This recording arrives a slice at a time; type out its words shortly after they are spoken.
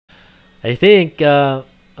I think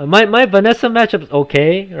my Vanessa matchup's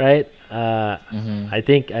okay, right?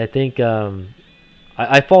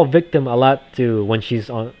 I fall victim a lot to when she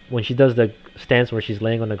does the stance where she's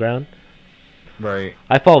laying on the ground. Right.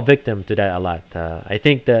 I fall victim to that a lot. I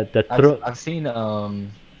think that the throw. I've seen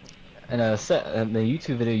in the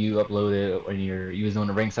YouTube video you uploaded when you was doing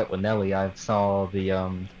the ring set with Nelly. I saw the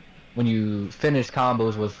when you finish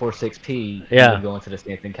combos with 4-6P, he Yeah. would go into the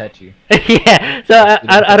stance and catch you. Yeah. So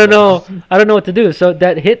I don't know. I don't know what to do. So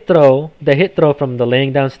that the hit throw from the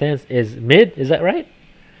laying down stance is mid. Is that right?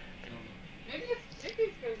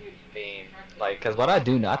 Like, cause what I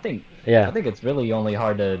do know, I think Yeah. it's really only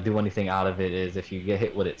hard to do anything out of it is if you get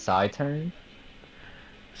hit with its side turn.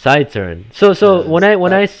 Side turn. So when I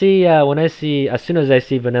That- see as soon as I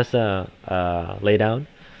see Vanessa lay down,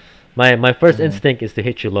 my first instinct is to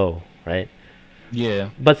hit you low, right? Yeah.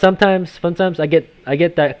 But sometimes I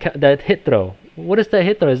get that hit throw. What is that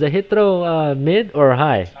hit throw? Is the hit throw mid or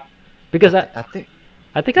high? Because I think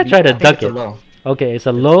I think I try to think duck it's a it. low. Okay, it's a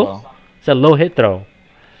It's low. low. It's a low hit throw.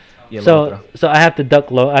 Yeah, low So throw. I have to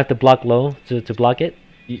duck low. I have to block low to block it.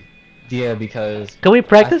 Yeah, because Can we I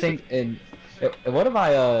practice? think in one of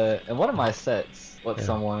my sets with Yeah.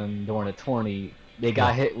 someone during a tourney, they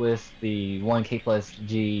got hit with the 1K plus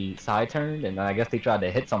G side turn, and I guess they tried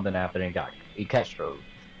to hit something after and he catch strode.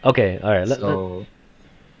 Okay, all right. So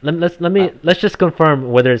Let's just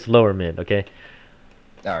confirm whether it's low or mid. Okay.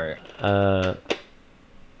 all right.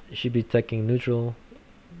 You should be taking neutral.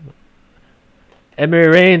 Emery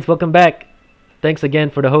Reigns, welcome back. Thanks again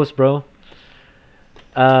for the host, bro.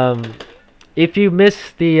 If you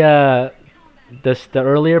missed the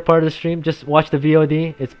earlier part of the stream, just watch the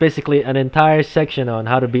VOD. It's basically an entire section on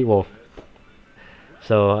how to beat Wolf.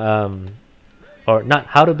 So or not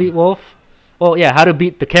how to beat Wolf. Well, yeah, how to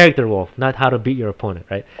beat the character Wolf, not how to beat your opponent,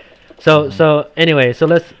 right? So anyway, so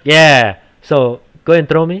let's So go ahead and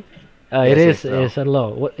throw me. It Yes, is yes, it's a low.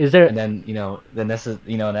 What is there? And then then this is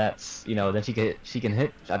that's then she can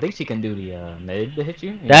hit. I think she can do the mid to hit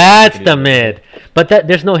you. That's the mid. But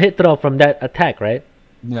there's no hit throw from that attack, right?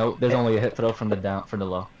 No, there's only a hit throw from the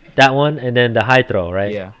low. That one and then the high throw,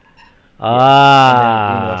 right? Yeah. And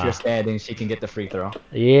then, if you're Ah. standing, she can get the free throw.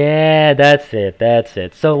 Yeah, that's it. That's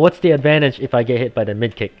it. So what's the advantage if I get hit by the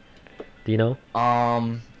mid kick? Do you know?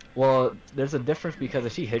 Well, there's a difference because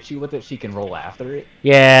if she hits you with it, she can roll after it.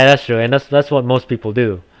 Yeah, that's true, and that's what most people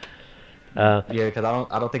do. Yeah, because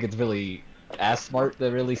I don't think it's really as smart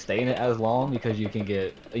to really stay in it as long because you can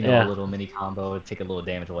get Yeah. a little mini combo, take a little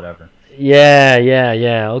damage or whatever. Yeah.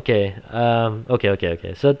 Okay.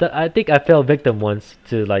 Okay. So I think I fell victim once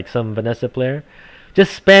to like some Vanessa player,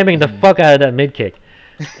 just spamming the fuck out of that mid kick,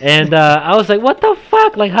 and I was like, what the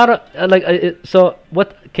fuck? Like how to so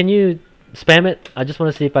what? Can you spam it? I just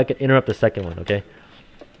want to see if I can interrupt the second one. Okay.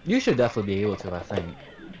 You should definitely be able to, I think.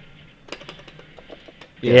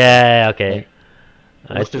 Yeah. Okay.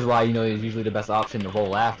 Which is why it's usually the best option to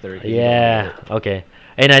roll after. Yeah. Okay.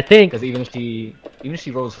 And I think Because even if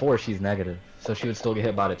she rolls 4, she's negative, so she would still get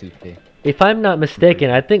hit by the 2P. if I'm not mistaken,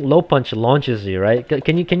 I think low punch launches you, right?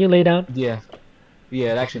 Can you lay down? Yeah,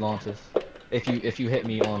 it actually launches. If you hit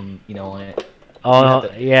me on on it. Oh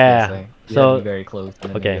You yeah. have to So be very close and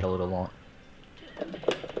then okay. you get a little launch.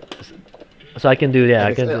 so I can do Like I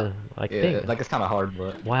I can said, do. I Yeah, think. like it's kind of hard,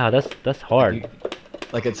 but Wow, that's hard.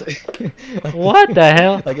 like it's like, What the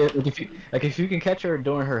hell? Like if you can catch her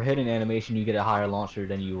during her hidden animation, you get a higher launcher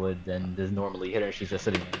than you would than does normally hit her. She's just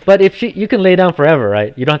sitting there. But if you can lay down forever,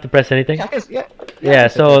 right? You don't have to press anything. Yeah, I guess, yeah. Yeah, I can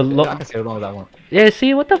so sit there. lo- I can sit as long as I want. Yeah.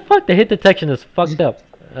 See what the fuck? The hit detection is fucked up.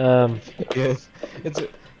 Yes, it's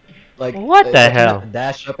like What the you have hell? to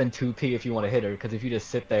dash up in 2P if you want to hit her, because if you just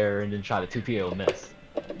sit there and then try to 2P, it'll miss.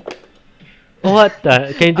 What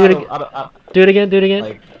the? Can you do it again? I Do it again. Do it again.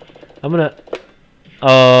 like I'm gonna.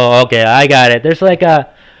 Oh, okay. I got it.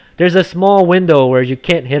 There's a small window where you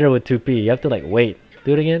can't hit her with 2P. You have to like wait.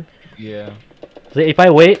 Do it again. yeah. So if I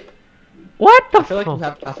wait. What the I feel like you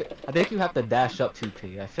fuck? have. I think you have to dash up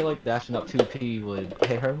 2P. I feel like dashing up 2P would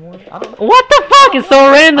hit her more. I don't know. What the fuck? It's so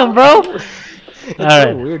random, bro. It's Alright.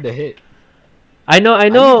 so weird to hit. I know.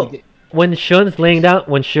 usually get- When Shun's laying down,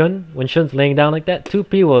 when Shun's laying down like that,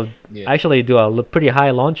 2P will Yeah. actually do a pretty high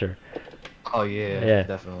launcher. Oh yeah, Yeah.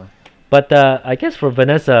 definitely. But I guess for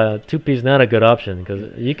Vanessa, 2P is not a good option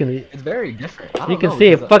because you can It's very different. I you don't can know, see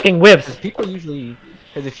it because, fucking whips. Because people usually,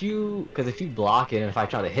 because if you block it and if I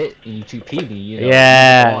try to hit and you 2P me, you know,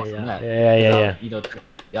 Yeah, you go on from that. yeah. You know,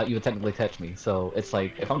 you would technically catch me. So it's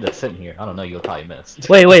like if I'm just sitting here, I don't know, you'll probably miss.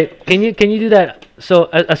 Wait. Can you do that? So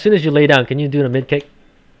as soon as you lay down, can you do the mid kick?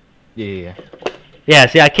 Yeah. Yeah.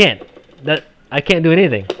 See, I can't. I can't do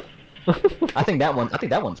anything. I think that one. I think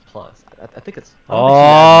that one's plus. I think it's. I don't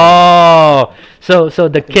think she has Oh, so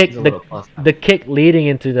the I think kick she's a little plus now. the kick leading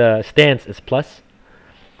into the stance is plus.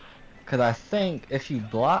 Because I think if you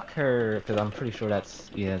block her, because I'm pretty sure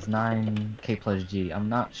that's it's 9K plus G. I'm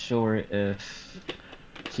not sure if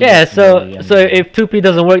she Yeah, gets melee so if 2P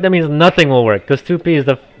doesn't work, that means nothing will work because 2P is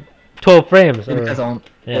the 12 frames. yeah, because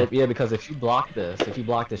Yeah. yeah, because if you block this,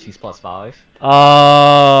 she's plus 5.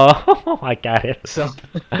 Oh, I got it. So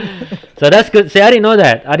So that's good. See, I didn't know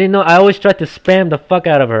that. I didn't know. I always try to spam the fuck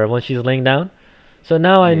out of her when she's laying down. So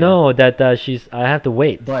now I Yeah. know that I have to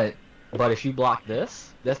wait. but if you block this,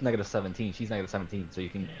 that's negative 17. She's negative 17, so you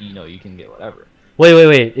can get whatever.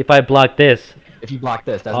 Wait. If I block this. If you block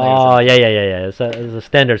this, that's Oh, negative 17. yeah. It's a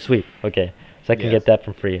standard sweep. Okay. So I can Yes. get that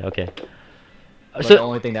from free. Okay. But So the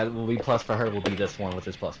only thing that will be plus for her will be this one, which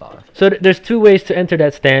is plus 5. so there's two ways to enter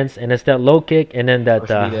that stance, and it's that low kick and then that Or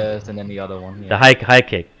should be this, and then the other one. the Yeah. high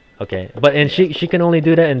kick. Okay. But and she can only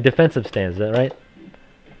do that in defensive stance, is that right?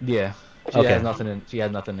 Yeah. She Okay. has nothing in. She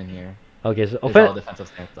has nothing in here. Okay. So It's all defensive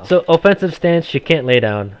stance stuff. so offensive stance she can't lay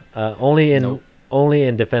down. Only in Nope. only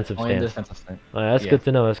in defensive Only in stance. defensive stance. That's Yeah. good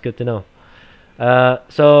to know. That's good to know.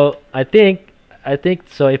 So I think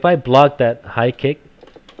so. If I block that high kick,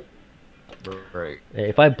 Right.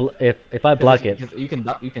 if I block it, You can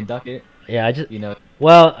duck. You can duck it. yeah. I just You know.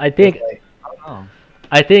 well, I think it's like, I don't know.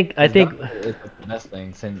 I think Duck is the best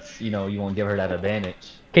thing since you won't give her that advantage.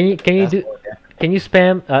 can you That's do more damage. can you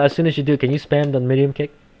spam as soon as you do? Can you spam the medium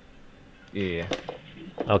kick? Yeah.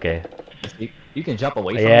 Okay. You can jump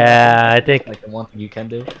away from Yeah, it. I think Like the one thing you can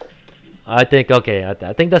do. okay.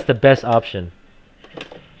 I think that's the best option.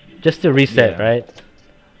 Just to reset, Yeah. right?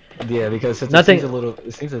 Yeah, because since Nothing-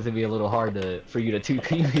 it seems to be a little hard for you to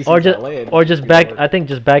 2P. Or just back. I I think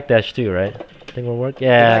just backdash too, right? I think will work.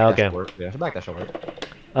 Yeah. Okay. Yeah, back that should work.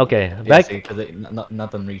 Okay. Yeah, Back. because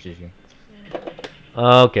nothing reaches you.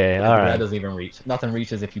 Okay. All That right. doesn't even reach. Nothing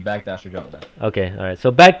reaches if you backdash or jump dash. Okay. All right.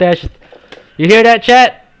 So backdash. You hear that,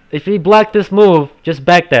 chat? If you block this move, just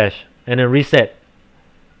backdash and then reset.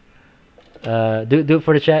 Do it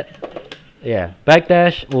for the chat. Yeah.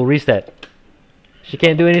 Backdash will reset. She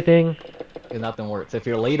can't do anything. Because nothing works. If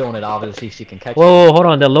you're late on it, obviously she can catch Whoa, hold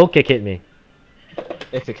on. The low kick hit me. you.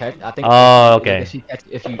 If it catch, I think. Oh, okay.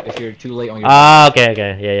 If you're too late on your.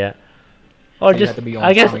 Okay. Yeah. Or you just have to be on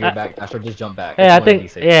I guess. your backdash or just jump back. Yeah, I if you wanna be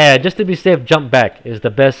think safe. yeah, just to be safe, jump back is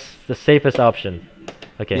the safest option.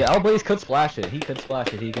 Okay. Yeah, Blaze could splash it. He could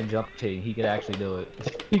splash it. He can jump T. He could actually do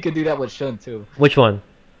it. He could do that with Shun too. Which one?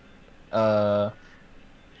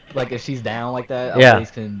 Like if she's down like that, Yeah.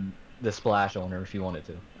 Blaze can the splash on her if you wanted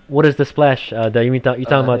to. What is the splash? You talking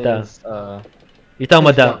about the his, you talking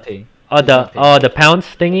his about jump T. the His jump T. the pounce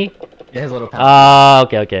thingy? Yeah, his little pound. Ah,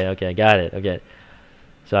 okay. Got it. Okay.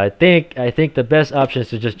 So I think the best option is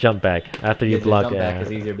to just jump back after you Yeah, block. jump back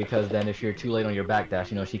is Yeah. easier because then if you're too late on your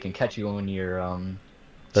backdash, she can catch you when you're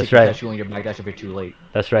That's she can right. catch you on your backdash if you're too late.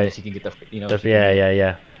 That's And then right. she can get the she Yeah, can-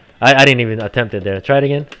 yeah. I didn't even attempt it there. Try it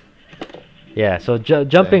again. Yeah. So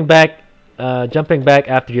jumping back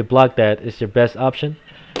after you block that is your best option.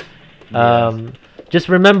 Yes. Just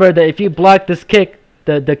remember that if you block this kick,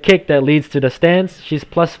 the kick that leads to the stance, she's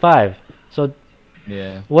 +5. So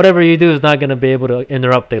Yeah. whatever you do is not gonna be able to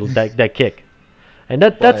interrupt that kick. And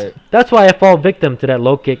But- that's why I fall victim to that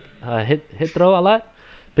low kick hit throw a lot,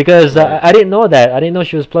 because Right. I didn't know that. I didn't know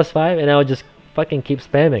she was +5, and I would just fucking keep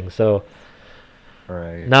spamming. So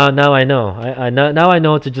Right. now I know. Now I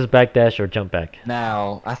know to just backdash or jump back.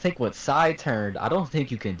 Now, I think with side turned, I don't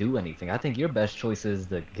think you can do anything. I think your best choice is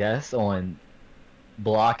to guess on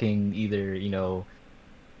blocking either,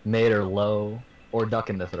 mid or low, or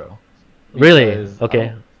ducking the throw. Really? Because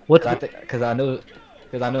Okay. What's Because I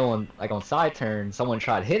know on side turn, someone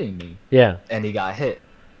tried hitting me, yeah. and he got hit.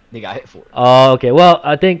 They got hit for it. Oh, okay. Well,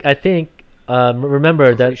 I think remember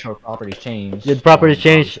I'm pretty that sure properties change. the properties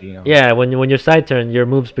change. obviously, Yeah, when your side turn, your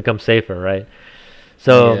moves become safer, right?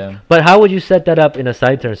 So, Yeah. but how would you set that up in a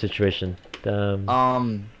side turn situation?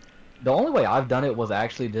 The only way I've done it was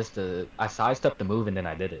actually just I sidestepped the move and then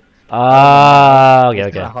I did it. Okay.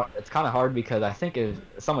 It's kind of hard because I think if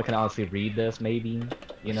someone can honestly read this, maybe,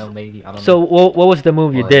 maybe I don't So, what was the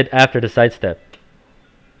move you What? did after the sidestep?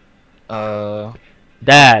 know.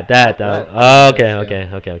 That. That, Okay.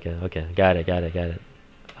 yeah. Got it.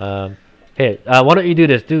 Here, why don't you do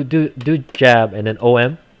this? Do jab and then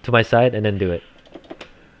OM to my side and then do it.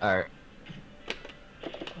 All right.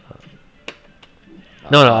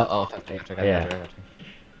 No. Okay, Yeah. gotcha.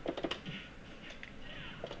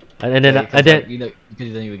 And then Yeah, I 'cause, did.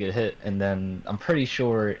 because then you would get hit, and then I'm pretty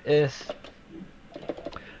sure if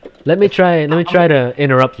Let me try. Let me try to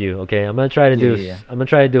interrupt you. Okay, I'm gonna try to do. Yeah. I'm gonna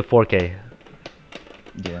try to do 4K.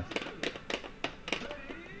 Yeah.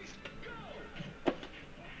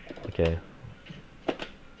 Okay.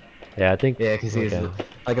 Yeah, I think. Yeah, because okay.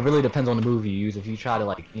 like it really depends on the move you use. If you try to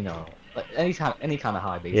like like any kind of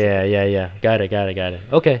high basically. Yeah. Got it.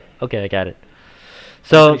 Okay. I got it. I'm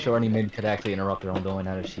So. pretty sure any mid could actually interrupt her own doing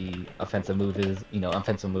that if she offensive move is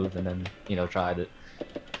offensive move and then tried it.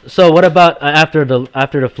 So what about after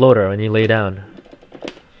the floater when you lay down?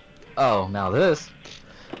 Oh, now this.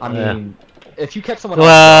 I mean, if you catch someone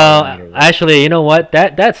Well, off guard, actually, you know what?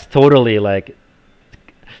 That's totally like.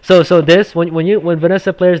 So this when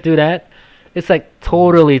Vanessa players do that, it's like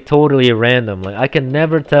totally random. Like I can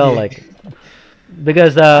never tell like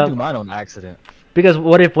because I do mine on accident. because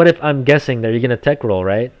what if I'm guessing that you're gonna tech roll,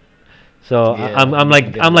 right? So Yeah,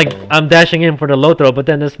 I'm dashing in for the low throw, but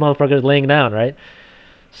then this motherfucker's laying down, right?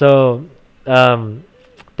 So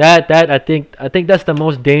that I think that's the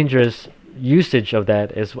most dangerous usage of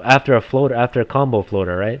that is after a floater, after a combo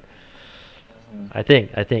floater, right? I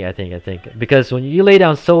think because when you lay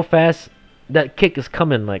down so fast, that kick is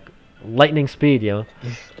coming like lightning speed, you know.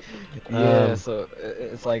 Yeah, so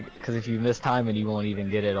it's like because if you miss timing, you won't even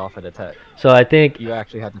get it off of the tech. So I think You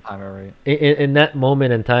actually have to time it right. in that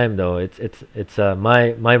moment in time, though, it's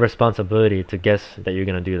my responsibility to guess that you're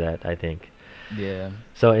gonna do that. I think. Yeah.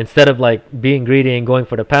 So instead of like being greedy and going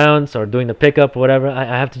for the pounce or doing the pickup or whatever,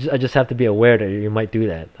 I just have to be aware that you might do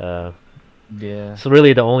that. Yeah. It's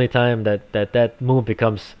really the only time that move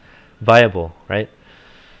becomes viable, right?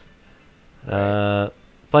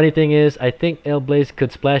 Funny thing is, I think El Blaze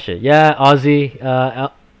could splash it. Yeah,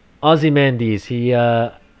 Aussie Mandy's.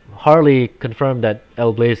 Harley confirmed that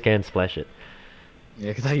El Blaze can splash it.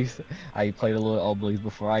 Yeah, because I played a little All Blaze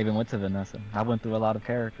before I even went to Vanessa. I went through a lot of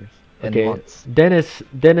characters. Okay, Months. Dennis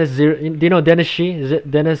zero. Do you know Dennis Shi? Is it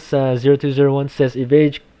Dennis 0201 says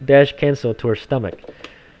evade dash cancel to her stomach.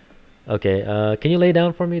 Okay, can you lay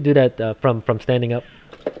down for me? Do that from standing up.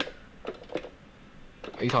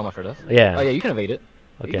 Are you talking about for this? Yeah. Oh yeah, you can evade it.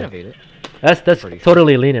 Okay. You can evade it. That's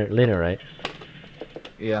totally linear, right?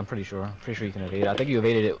 Yeah, I'm pretty sure. Pretty sure you can evade it. I think you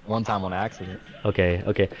evaded it one time on accident. Okay.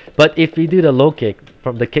 But if you do the low kick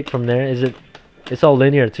from the kick from there, it's all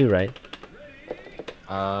linear too, right?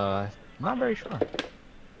 Not very sure.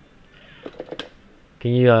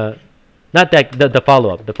 Can you not that the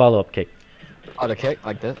follow up kick? Oh, the kick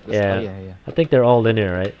like this? Yeah. Oh, yeah. I think they're all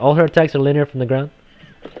linear, right? All her attacks are linear from the ground.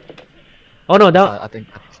 Oh no, that. I think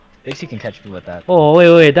she can catch me with that. Oh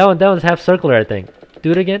wait, that one's half circular, I think.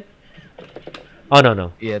 Do it again. Oh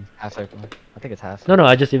no. Yeah, half circular. I think it's half. No,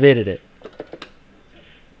 I just evaded it.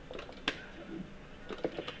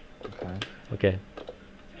 Okay.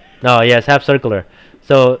 No, yeah, it's half circular.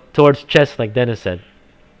 So towards chest, like Dennis said.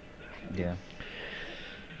 Yeah.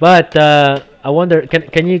 But I wonder,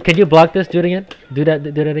 can you block this? Do it again. Do that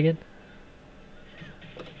again.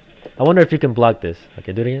 I wonder if you can block this.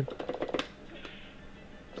 Okay, do it again.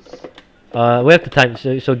 We have to time.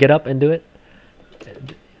 So get up and do it.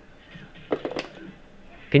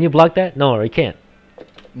 Can you block that? No, or you can't.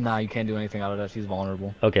 Nah, you can't do anything out of that. She's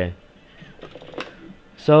vulnerable. Okay.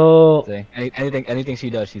 So See, anything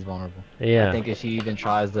she does, she's vulnerable. yeah. I think if she even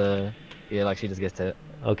tries to, like she just gets hit.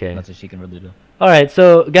 Okay. That's what she can really do. All right.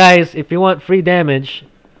 So guys, if you want free damage,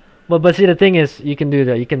 but see the thing is, you can do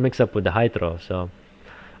that. You can mix up with the high throw. So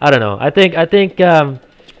I don't know. I think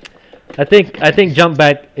jump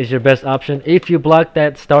back is your best option if you block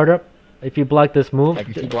that startup. If you block this move, Like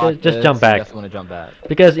if you block just this, jump back. You definitely want to jump back.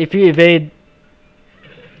 Because if you evade,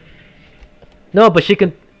 no, but she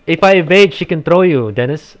can. If I evade, she can throw you,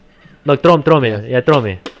 Dennis. Look, throw me. Yeah, throw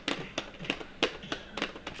me.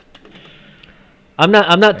 I'm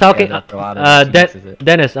not talking.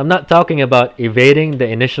 Dennis, I'm not talking about evading the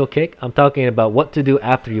initial kick. I'm talking about what to do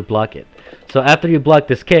after you block it. So after you block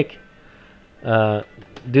this kick,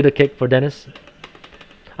 do the kick for Dennis.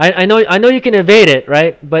 I know you can evade it,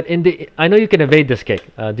 right? But I know you can evade this kick.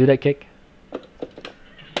 Do that kick.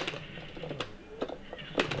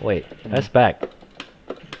 Wait, that's back.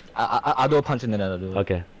 I'll do a punch and then I'll do it.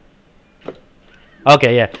 Okay.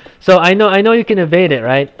 Okay, yeah. So I know you can evade it,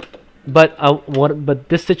 right? But But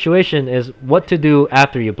this situation is what to do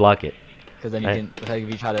after you block it. Because then you can, like, if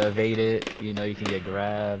you try to evade it, you can get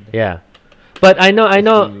grabbed. Yeah. But I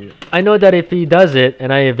know that if he does it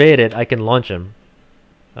and I evade it, I can launch him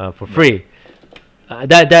for free.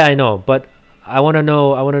 That I know. But I want to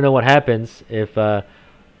know what happens if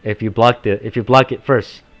you block it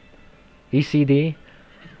first. ECD.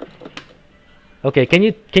 Okay, can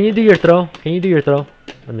you do your throw? Can you do your throw?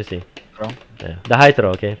 Let me see. Throw? Yeah, the high throw.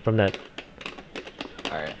 Okay, from that.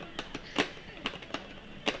 All right.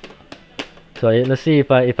 So let's see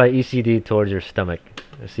if I ECD towards your stomach.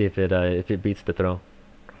 Let's see if it beats the throw.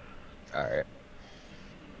 All right.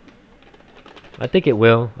 I think it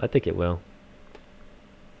will. I think it will.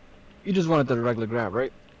 You just wanted the regular grab,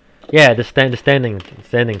 right? Yeah, the standing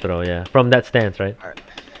throw. Yeah, from that stance, right? All right.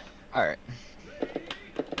 All right.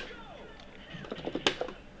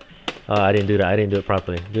 Oh, I didn't do that. I didn't do it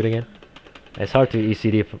properly. Do it again. It's hard to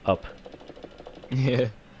ECD from up. Yeah.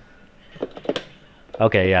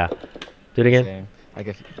 Okay, yeah. Do it again. Same. Like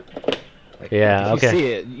if Yeah, if you okay. see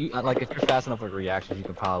it, like if you're fast enough with reactions, you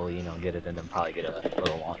can probably get it and then probably get a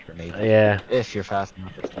little launcher maybe. Yeah. If you're fast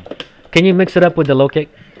enough. Or something. Can you mix it up with the low kick?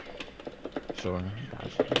 Sure.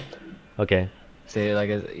 Gotcha. Okay. See, like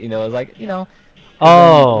it's like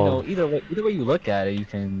Oh. either way you look at it, you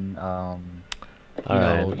can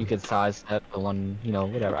Alright. you could sidestep the one,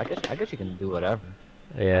 whatever. I guess you can do whatever.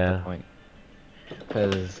 Yeah.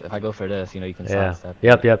 Because if I go for this, you can Yeah. sidestep.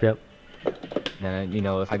 Yep. And then,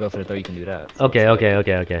 if I go for the throw, you can do that. So Okay. it's like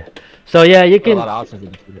Okay. So yeah, you a can lot of options. You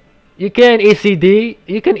can do it. you can ECD.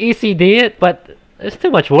 You can ECD it, but it's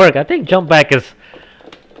too much work. I think jump back is.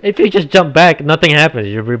 If you just jump back, nothing happens.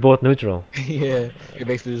 You're both neutral. Yeah, you're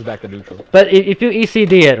basically just back to neutral. But if you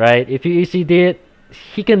ECD it, right? If you ECD it,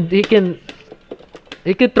 he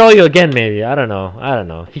could throw you again, maybe. I don't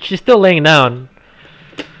know. She's still laying down.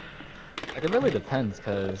 Like, it really depends,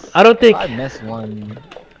 cause I don't think. if I miss one,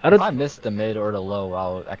 if I miss the mid or the low,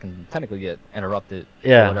 I can technically get interrupted.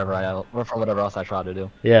 Yeah. For whatever else I try to do.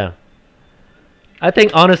 Yeah. I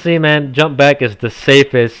think honestly, man, jump back is the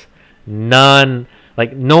safest, no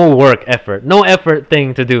effort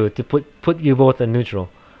thing to do to put you both in neutral.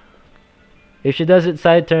 If she does it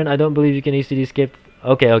side turn, I don't believe you can ECD skip.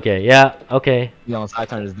 Okay, yeah, okay. Side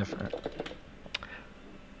turn is different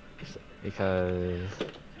because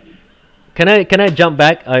can I jump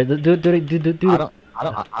back? Do.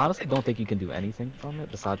 I honestly don't think you can do anything from it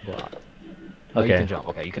besides block. No, Okay. you can jump.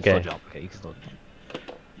 Okay, you can still jump. Okay, you can still jump.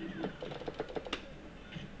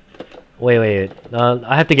 Wait.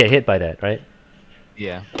 I have to get hit by that, right?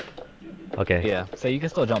 Yeah. Okay. Yeah. So you can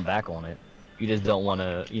still jump back on it. You just don't want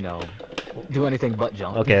to, do anything but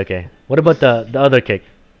jump. Okay. What about the other kick?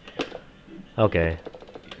 Okay.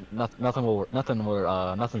 Nothing's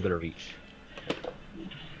gonna reach.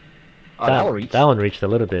 That will reach. That one reached a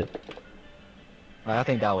little bit. I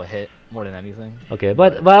think that will hit more than anything. Okay,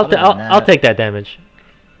 but I'll take that damage.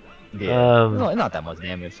 Yeah. Not that much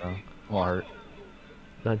damage, so it won't hurt.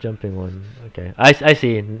 Not jumping one. Okay. I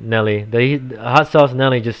see, Nelly. The hot sauce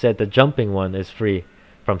Nelly just said the jumping one is free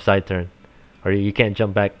from side turn, or you can't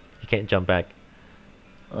jump back. You can't jump back.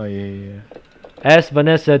 Oh yeah. Ask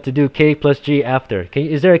Vanessa to do K plus G after.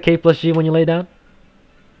 Is there a K plus G when you lay down?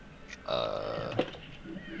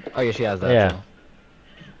 Oh yeah, she has that. Yeah. Too.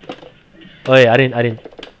 Oh yeah, I didn't.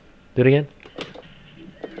 Do it again.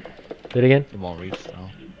 Do it again. It won't reach though.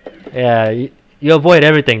 Yeah, you avoid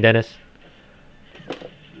everything, Dennis.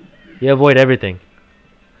 You avoid everything.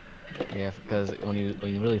 Yeah, because when you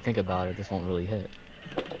really think about it, this won't really hit.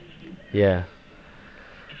 Yeah.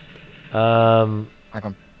 Like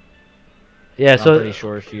Yeah. I'm pretty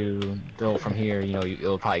sure if you throw from here,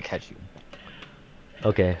 it'll probably catch you.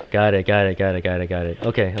 Okay, got it.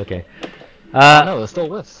 Okay. No, it's still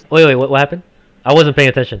whiffs. Wait, what happened? I wasn't paying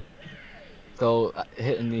attention. So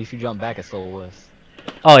hitting, if you jump back, it's still whiffs.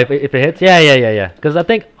 Oh, if it hits, yeah. Because I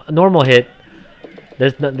think a normal hit,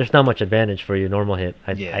 there's not much advantage for you. Normal hit.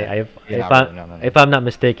 If I'm not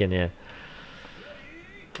mistaken, yeah.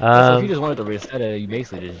 So if you just wanted to reset it, you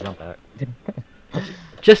basically just jump back.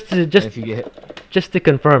 Just if you get hit. Just to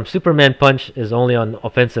confirm, Superman punch is only on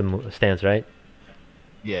offensive stance, right?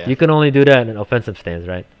 Yeah. You can only do that in offensive stance,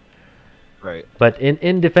 right? Right. But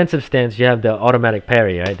in defensive stance, you have the automatic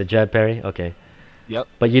parry, right? The jab parry. Okay. Yep.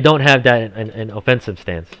 But you don't have that in offensive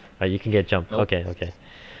stance, right? You can get jumped. Nope. Okay.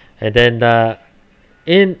 And then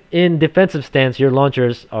in defensive stance, your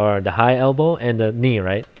launchers are the high elbow and the knee,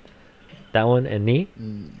 right? That one and knee.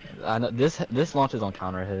 I know this launches on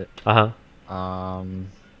counter hit.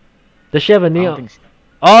 Does she have a knee? I don't think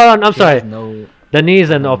I'm sorry. No. The knees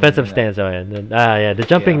and offensive stance. Oh yeah. The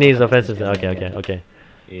jumping knees offensive. Okay.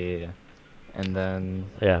 Yeah. And then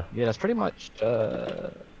yeah, that's pretty much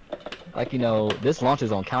like this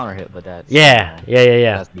launches on counter hit, but that's yeah. It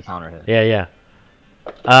has to be counter hit. Yeah.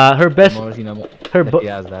 Her best. He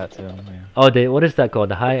has that too. Yeah. Oh, what is that called?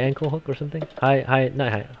 The high ankle hook or something? High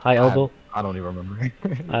elbow. I don't even remember.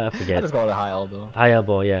 I forget. I just call it a high elbow. High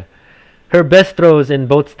elbow, yeah. Her best throws in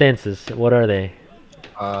both stances. What are they?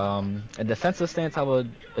 A defensive stance, I would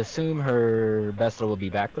assume her best throw would be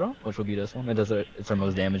back throw, which would be this one. It's her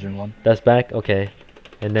most damaging one. That's back, okay.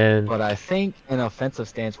 and then But I think an offensive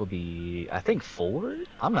stance would be, I think forward.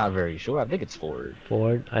 I'm not very sure. I think it's forward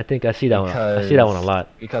forward. I think I see that one. I see that one a lot.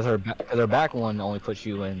 because her back one only puts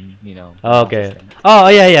you in, you know, Oh, defensive okay. stance. Oh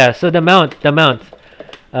yeah, yeah. So the mount. It's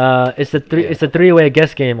Yeah. It's a three-way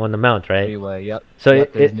guess game on the mount, right? Three-way. Yep. So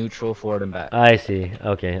Yep, there's it neutral, forward, and back. I see.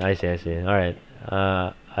 Okay, I see. I see. All right.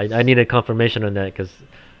 I needed confirmation on that because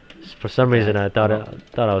for some reason I thought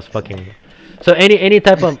I was fucking. So any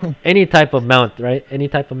type of any type of mount, right? Any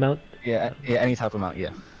type of mount. Yeah. Yeah. Any type of mount.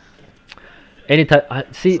 Yeah. Any type.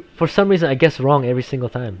 See, for some reason I guess wrong every single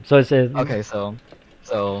time. So it's Okay. So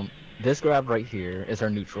this grab right here is her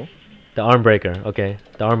neutral. the arm breaker. Okay,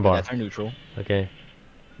 the arm bar. That's her neutral. Okay,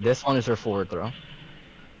 This one is her forward throw,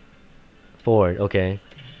 forward. Okay.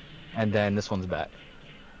 and then this one's back.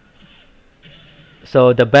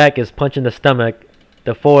 So the back is punching the stomach,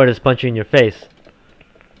 the forward is punching your face.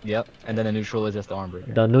 Yep. And then the neutral is just the arm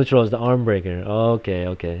breaker. The neutral is the arm breaker. Okay,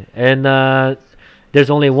 okay. And there's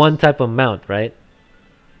only one type of mount, right?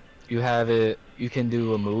 You have it. You can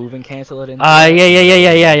do a move and cancel it in.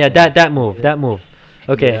 Yeah. That move.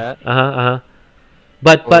 Okay. Yeah.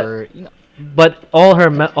 But Or, you know, but all her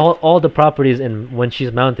all the properties in when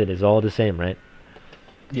she's mounted is all the same, right?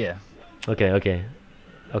 yeah. Okay.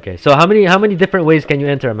 So how many different ways can you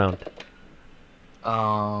enter a mount?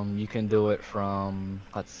 You can do it from,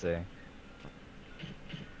 let's see,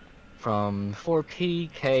 from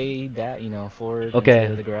 4PK, that, you know, forward Okay.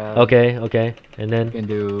 into the grab. Okay. And You then can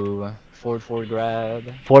do forward grab.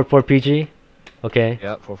 forward PG. Okay.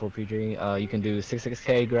 Yep, 4 PG. You can do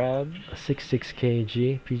 6K grab. 6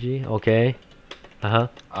 kg PG. Okay.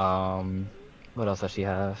 What else does she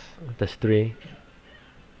have? That's 3.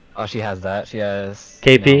 Oh, she has that. She has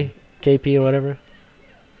KP, KP or whatever.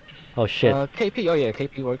 Oh shit. KP. Oh yeah,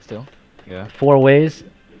 KP works too. Yeah. 4 ways.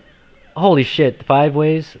 Holy shit. 5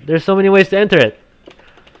 ways. There's so many ways to enter it.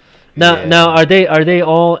 Now, Yeah. are they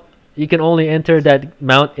all? You can only enter that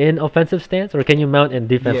mount in offensive stance, or can you mount in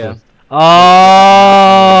defensive? Yeah.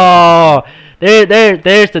 Oh,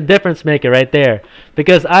 there's the difference maker right there.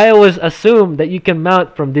 Because I always assume that you can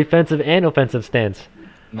mount from defensive and offensive stance.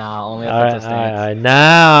 Nah, only All right, offensive stance.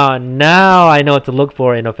 now I know what to look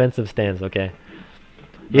for in offensive stance. Okay.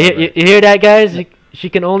 You hear that, guys? She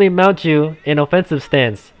can only mount you in offensive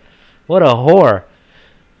stance. What a whore.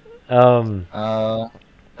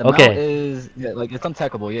 The okay. mount is, yeah, like, it's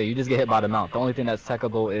untechable. Yeah, you just get hit by the mount. The only thing that's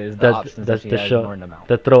techable is the options that she has during the mount.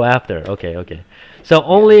 The throw after. Okay. So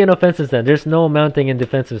only in offensive stance. There's no mounting in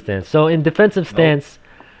defensive stance. So in defensive stance,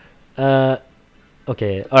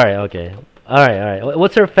 okay. All right.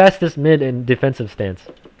 What's her fastest mid in defensive stance?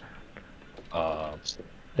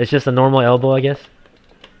 It's just a normal elbow, I guess.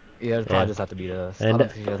 Yeah, it'd probably just have to be the. I And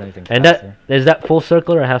don't think she has anything and faster. that is that full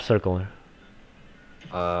circle or half circle?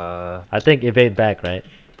 I I think evade back, right?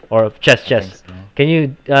 Or chest. think so. Can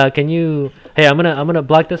you? Hey, I'm gonna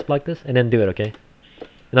block this, and then do it, okay?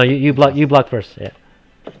 No, you block first. Yeah.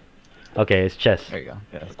 Okay, it's chest. There you go.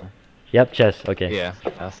 Yeah. That's fine. Yep, chest. Okay. Yeah.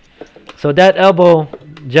 Fast. So that elbow,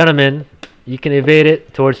 gentlemen, you can evade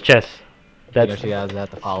it towards chest. You know, That's she has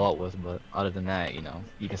that to follow up with, but other than that, you know,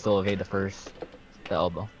 you can still evade the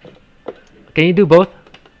elbow. Can you do both?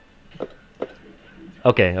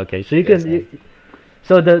 Okay. So you Yes, can.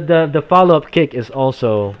 So the follow up kick is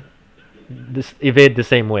also this evade the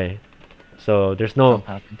same way. So there's no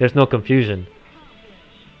confusion.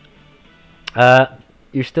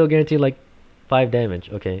 You're still guaranteed like 5 damage.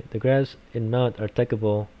 Okay, the grabs in mount are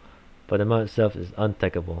techable, but the mount itself is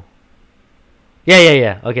untechable.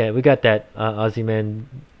 Yeah. Okay, we got that. Aussie Man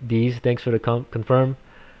D's, thanks for the confirm.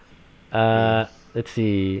 Let's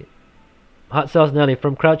see. Hot Sauce Nelly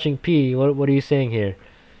from Crouching P. What are you saying here?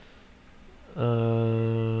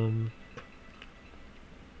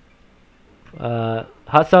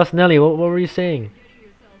 Hot Sauce Nelly, what were you saying?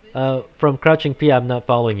 From Crouching P, I'm not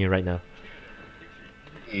following you right now.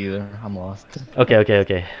 Either. I'm lost.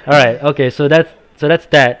 Okay. All right. Okay, so that's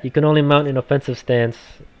that. You can only mount in offensive stance,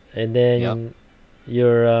 and then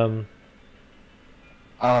your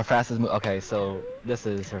Fastest move. Okay, so this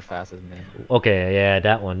is her fastest move. Okay, yeah,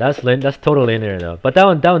 that one. That's totally linear though. But that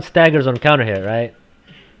one down staggers on counter hit, right?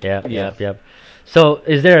 Yep. So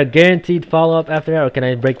is there a guaranteed follow up after that, or can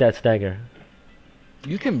I break that stagger?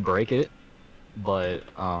 You can break it, but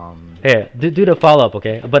Here, do the follow up,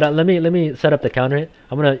 okay? But let me set up the counter hit.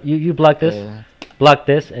 I'm gonna you block this, and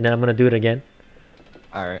then I'm gonna do it again.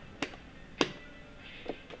 All right.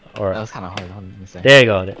 Or That was kind of hard. Let me say. there you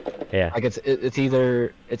go. Yeah. Like it's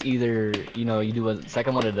either you know, you do a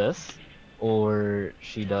second one of this, or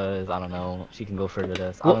she does, I don't know, she can go further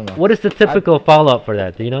this. I don't know. What is the typical follow up for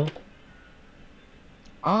that? Do you know?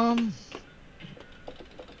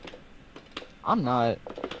 I'm not.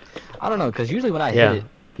 I don't know, because usually when I Yeah. hit it,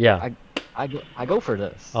 Yeah. I go for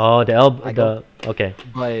this. Oh, the elbow. I go, Okay.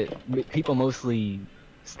 but people mostly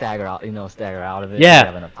stagger out. Stagger out of it. If they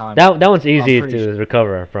have Yeah. enough time. That one's I'm easy pretty to sure.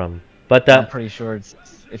 recover from. But I'm pretty sure it's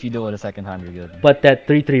if you do it a second time, you're good. but that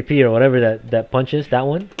 3-3P or whatever that punch is, that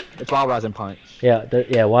one. It's wild rising punch. Yeah.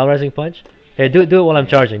 Yeah. Wild rising punch. Hey, do it while I'm Yeah.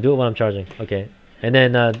 charging. Do it while I'm charging. Okay. And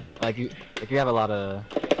then You have a lot of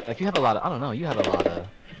I don't know, you have a lot of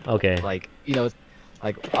okay. it's,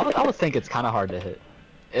 I would think it's kind of hard to hit.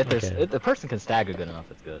 Okay. If the person can stagger good enough,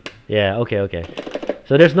 it's good. Yeah. Okay. Okay.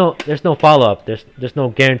 So there's no follow up. There's no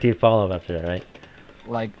guaranteed follow up after that,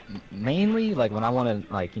 right? Mainly when I want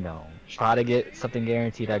to try to get something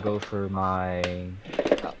guaranteed, I go for my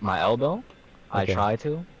elbow. I Okay. try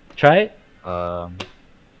to. Try it. Oh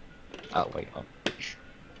wait. Oh.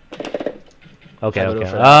 Okay. I go Okay.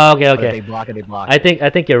 for Oh, that. okay. But if Okay. they block it, they block I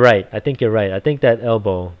it. think you're right. I think you're right. I think that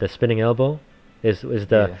elbow, the spinning elbow, is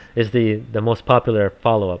Yeah. the most popular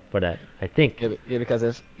follow up for that. I think. Yeah, because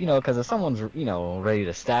if someone's ready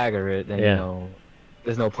to stagger it, then Yeah.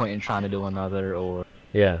 there's no point in trying to do another or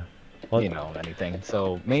Yeah. Well, anything.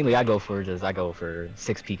 So mainly I go for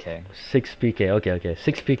 6 PK. 6 PK. Okay. Okay.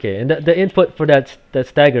 6 PK. And the input for that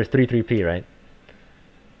stagger is 3-3P, right?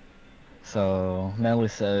 So Melly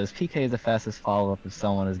says PK is the fastest follow up if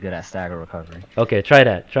someone is good at stagger recovery. Okay. Try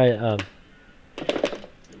that. Try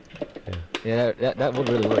Yeah, that would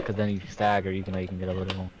really work because then you stagger, you can get a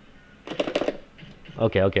little.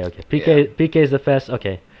 Okay. Okay. Okay. PK is the fast.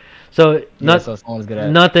 Okay. So So someone's good at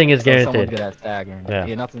nothing is someone's guaranteed. good at staggering. Yeah.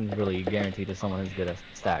 Yeah, nothing's really guaranteed if someone is good at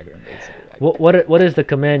staggering. Basically. What is the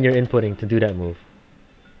command you're inputting to do that move?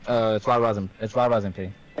 It's wild rising P.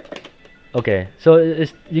 Okay. So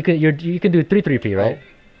you can do 3-3P, right?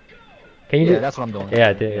 Can you Yeah, do? that's what I'm doing.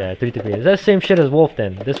 Yeah. 3-3P. Is that the same shit as Wolf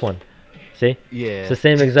then? This one. See? Yeah. It's the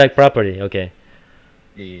same exact property. Okay.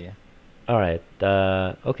 Yeah. All right.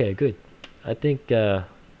 Okay. Good. I think.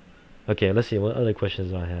 Okay. Let's see. What other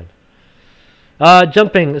questions do I have?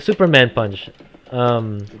 Jumping Superman punch.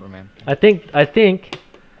 Superman. I think,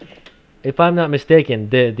 if I'm not mistaken,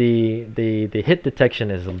 the hit detection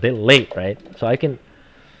is a bit late, right? So I can.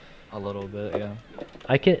 A little bit, yeah.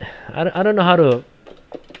 I don't know how to.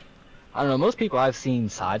 I don't know. Most people I've seen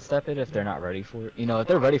sidestep it if they're not ready for it. If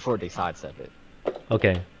they're ready for it, they sidestep it.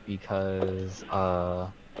 Okay. Because yeah,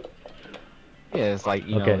 it's like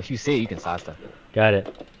Okay. if you see it, you can sidestep it. Got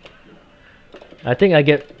it. I think I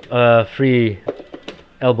get free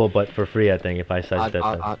elbow butt for free. I think if I sidestep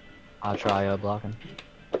that. I'll try blocking.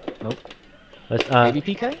 Nope. Let's Maybe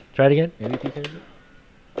PK. try it again. Maybe PK.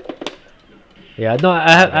 Yeah. No, I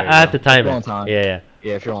have to time If you're on it. time. Yeah.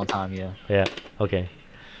 Yeah, if you're on time, yeah. Yeah. Okay.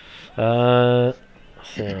 So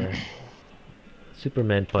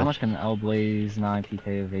Superman How much punch. can L Blaze 9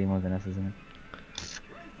 PK of more Vanessa's in it?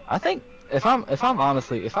 I think if I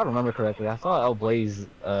remember correctly, I thought L Blaze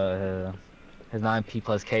his 9P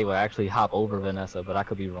plus K would actually hop over Vanessa, but I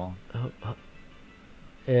could be wrong.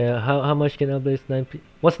 Yeah. How much can Elblaze 9P?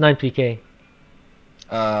 What's 9PK?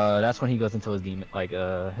 That's when he goes into his demon,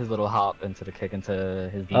 his little hop into the kick into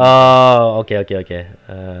his demon. Oh, okay.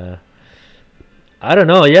 I don't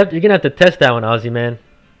know. You're gonna have to test that one, Ozzy man.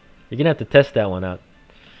 You're gonna have to test that one out.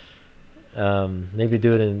 Maybe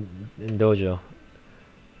do it in dojo.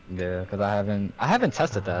 Yeah, because I haven't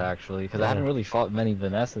tested that actually, because I haven't really fought many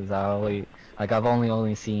Vanessas. I've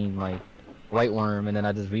only seen White Worm, and then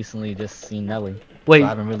I just recently seen Nelly. Wait. So I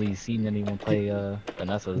haven't really seen anyone play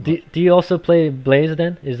Vanessa. Do you also play Blaze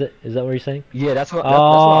then? Is that what you're saying? Yeah, that's what I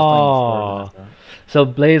was playing before. So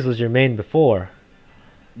Blaze was your main before.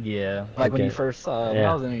 Yeah, when Okay. you first when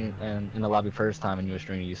I was in the lobby first time and you were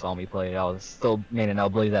streaming, you saw me play. I was still maining L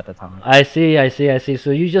Blaze at the time. I see.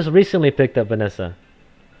 So you just recently picked up Vanessa.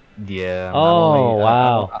 Yeah. Oh,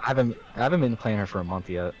 wow. I haven't been playing her for a month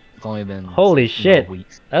yet. It's only been Holy shit.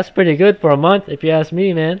 weeks. That's pretty good for a month, if you ask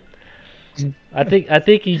me, man. I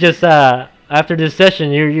think you just after this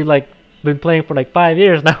session, you been playing for 5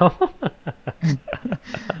 years now.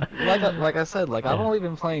 like I said, I've only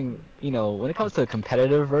been playing. When it comes to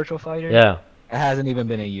competitive virtual fighter, Yeah. it hasn't even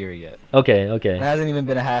been a year yet. Okay. It hasn't even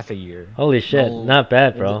been a half a year. Holy shit, No, not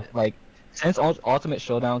bad, bro. Since Ultimate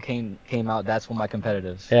Showdown came out, that's when my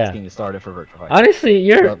competitive Yeah. scene started for virtual fighter. Honestly,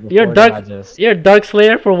 you're But before that, you're Dark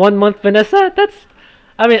Slayer for 1 month, Vanessa.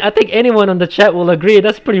 I mean, I think anyone on the chat will agree.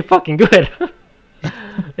 That's pretty fucking good.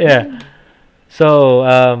 Yeah. So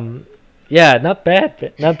yeah, not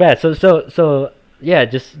bad, not bad. So yeah,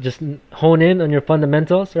 just hone in on your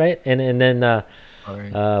fundamentals, right? And then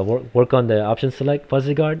Alright. work on the option select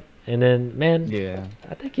fuzzy guard. and then man, Yeah.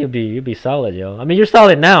 I think you'll be solid, yo. I mean, you're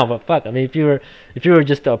solid now, but fuck. I mean, if you were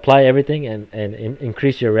just to apply everything and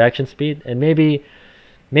increase your reaction speed, and maybe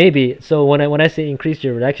so when I say increase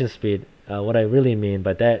your reaction speed, what I really mean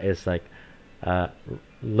by that is like uh,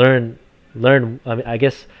 learn I mean, I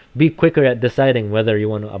guess be quicker at deciding whether you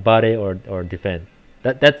want to abate or defend.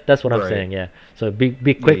 That's what I'm Right. saying. Yeah. So Yeah,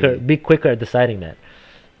 yeah. be quicker at deciding that.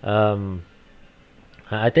 Um,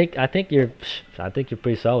 I think you're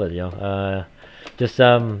pretty solid, yo. Just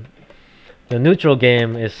the neutral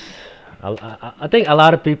game is I think a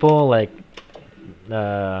lot of people like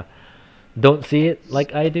uh don't see it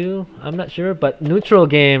like I do. I'm not sure, but neutral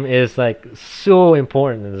game is like so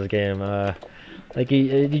important in this game. Like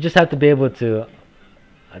you just have to be able to,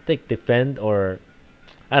 I think, defend or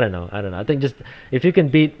I don't know. I think just if you can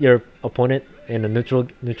beat your opponent in a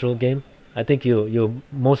neutral game, I think you'll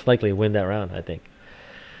most likely win that round. I think.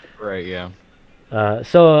 Right. Yeah.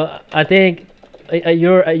 So I think at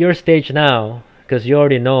your stage now, because you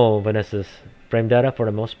already know Vanessa's frame data for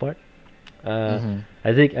the most part. Uh, Mm-hmm.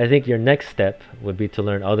 I think your next step would be to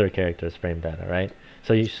learn other characters' frame data, right?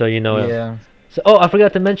 So you know. Yeah. So oh, I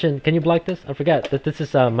forgot to mention. Can you block this? I forgot that this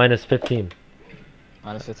is minus 15.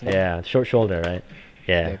 -15. Yeah, short shoulder, right?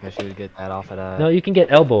 Yeah, Yeah. because she would get that off of No, that. you can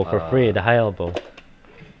get elbow for free, the high elbow.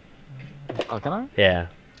 Oh, can I? Yeah.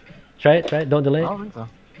 Try it, try it. Don't delay I it. don't think so.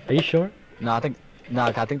 Are you sure? No, I think no,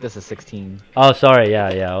 I think this is 16. Oh, sorry. Yeah,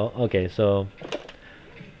 yeah. Okay, so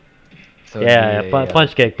So it'd yeah, be yeah. a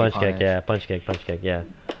Punch kick, key punch kick. punish. Yeah, punch kick. Yeah.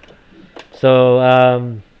 So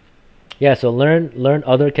yeah. So learn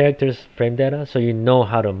other characters' frame data, so you know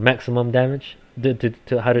how to maximum damage,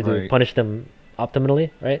 to how to do Right. punish them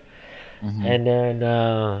optimally, right? Mm-hmm. And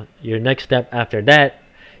then your next step after that,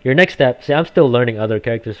 your next step. See, I'm still learning other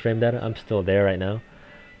characters' frame data. I'm still there right now,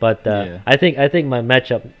 but Yeah. I think my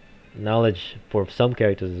matchup knowledge for some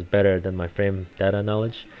characters is better than my frame data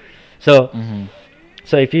knowledge. So Mm-hmm.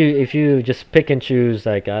 so if you just pick and choose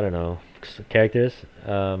like I don't know characters,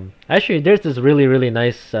 actually there's this really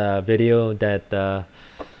nice video that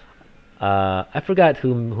I forgot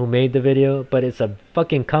who made the video, but it's a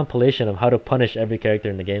fucking compilation of how to punish every character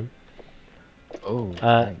in the game. Oh,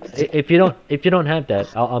 thanks. If you don't have that,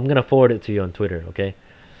 I'm gonna forward it to you on Twitter. Okay.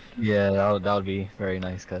 Yeah, that would be very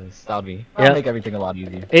nice because that'll Yeah. make everything a lot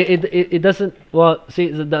easier. It doesn't. Well, see,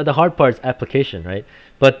 the hard part is application, right?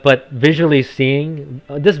 But visually seeing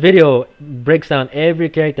this video breaks down every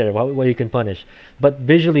character what you can punish, but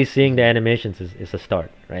visually seeing the animations is a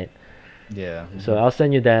start, right? Yeah. So I'll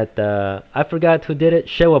send you that. I forgot who did it.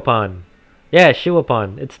 Showapan. Yeah,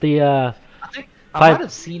 Showapan. It's the I think I five. might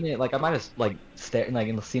have seen it. Like I might have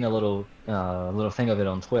seen a little thing of it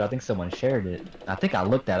on Twitter. I think someone shared it. I think I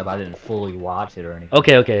looked at it, but I didn't fully watch it or anything.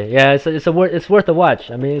 Okay. Yeah, it's worth a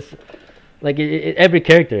watch. I mean, it's like every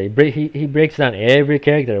character. He breaks down every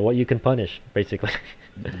character what you can punish basically.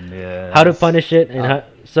 Yeah. How to punish it and uh, how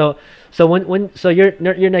so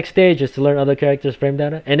your next stage is to learn other characters frame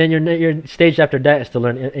data, and then your stage after that is to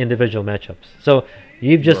learn individual matchups. So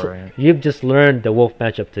Right. you've just learned the wolf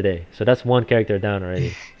matchup today, so that's one character down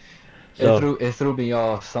already. So It threw me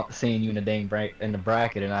off seeing you in the in the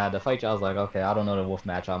bracket, and I had to fight you. I was like, okay, I don't know the wolf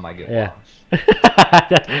match. I might get yeah.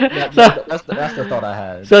 washed. So That's the thought I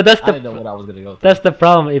had. so that's I the didn't know what I was gonna go that's through. the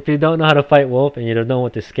problem. If you don't know how to fight wolf and you don't know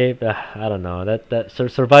what to escape, I don't know. That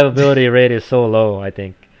survivability rate is so low, I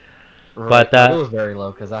think. Right, But it was very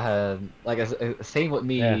low because I had like same with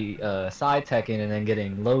yeah. me side teching and then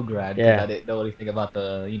getting low grad because Yeah. I didn't know anything about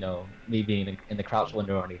the me being in the crouch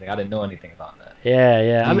window or anything. I didn't know anything about that.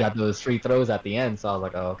 Yeah. I You mean, got those free throws at the end, so I was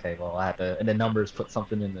like, oh, okay, well I had to. And the numbers put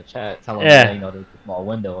something in the chat telling me that yeah. there's a small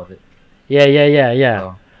window of it. Yeah.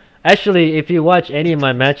 So Actually, if you watch any of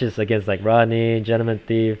my matches against like Rodney, Gentleman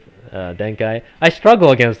Thief, Denkai, I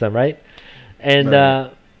struggle against them, right? And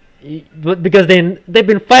right, but because they've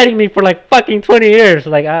been fighting me for like fucking 20 years.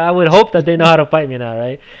 Like I would hope that they know how to fight me now,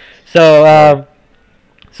 right? So right,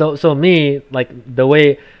 so me like the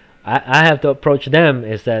way I have to approach them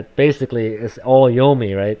is that basically it's all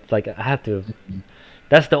Yomi, right? Like I have to.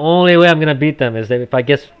 That's the only way I'm gonna beat them is that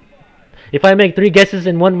if I make 3 guesses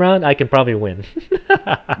in one round, I can probably win.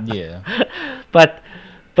 yeah, but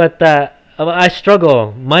I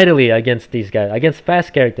struggle mightily against these guys. Against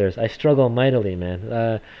fast characters, I struggle mightily,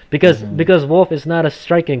 man. Because Wolf is not a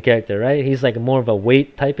striking character, right? He's like more of a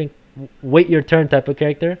wait your turn type of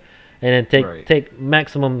character, and then right, take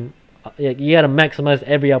maximum. You gotta maximize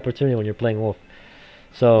every opportunity when you're playing Wolf.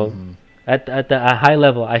 So hmm at the a high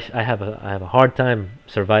level, I have a hard time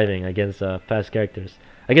surviving against fast characters,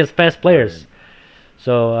 against fast right, players.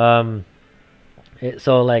 So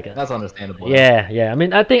So like, That's understandable. yeah, yeah. I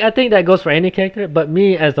mean, I think that goes for any character, but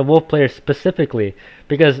me as the Wolf player specifically,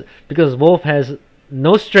 because Wolf has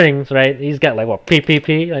no strings, right? He's got like what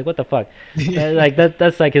PPP, like what the fuck? Like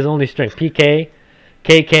that's like his only string. PK,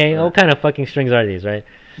 KK, what Right. kind of fucking strings are these, right?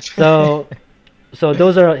 So so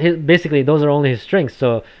those are his, basically those are only his strengths.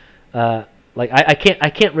 So, like I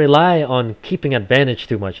can't rely on keeping advantage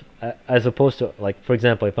too much, as opposed to like for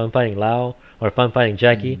example if I'm fighting Lao or if I'm fighting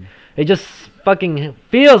Jackie, Mhm. it just fucking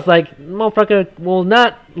feels like motherfucker will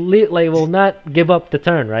not give up the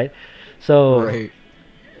turn, right? So Right.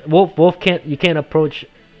 Wolf can't you can't approach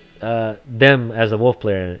them as a Wolf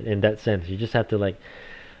player in that sense. You just have to like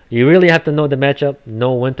you really have to know the matchup,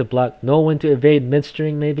 know when to block, know when to evade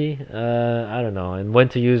mid-string maybe. I don't know, and when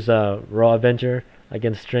to use Raw Avenger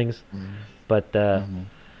against strings. Mhm. But Mhm.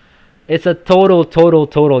 it's a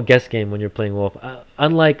total guess game when you're playing Wolf.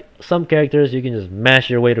 Unlike some characters, you can just mash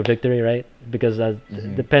your way to victory, right? Because it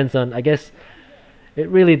Mhm. depends on, I guess, it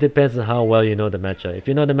really depends on how well you know the matchup. If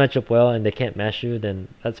you know the matchup well and they can't mash you, then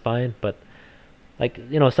that's fine. But like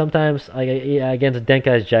sometimes against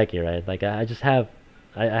Denkai's Jackie, right? Like I just have,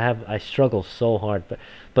 I struggle so hard.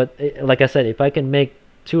 Like I said, if I can make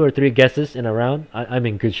 2 or 3 guesses in a round, I'm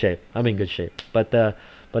in good shape. I'm in good shape. But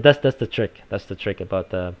that's the trick. That's the trick about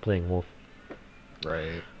playing Wolf.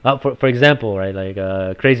 Right. For example, right?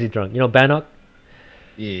 Like Crazy Drunk. You know Bannock.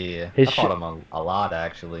 Yeah. His I sh fought him a lot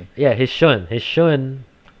actually. Yeah, his Shun. I Oh,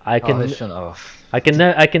 his can shun. Oh. I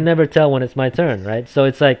can never tell when it's my turn, right? So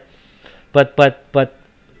it's like, but but but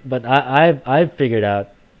but I've figured out,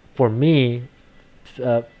 for me,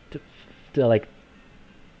 uh, like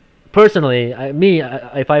personally,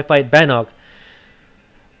 if I fight Bannock,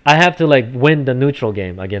 I have to like win the neutral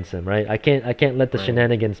game against him, right? I can't let the Right.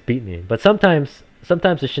 shenanigans beat me. But sometimes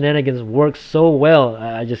the shenanigans work so well,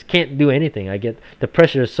 I just can't do anything. I get the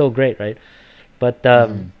pressure is so great, right? But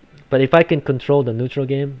Mhm. but if I can control the neutral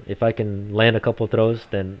game, if I can land a couple throws,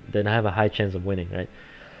 then I have a high chance of winning, right?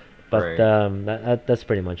 But Right. that's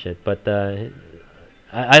pretty much it. But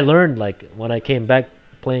I learned like when I came back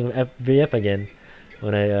playing VF again,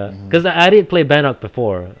 when Mhm. because I didn't play Bannock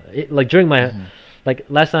before. Like during my Mhm. like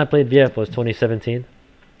last time I played VF was 2017,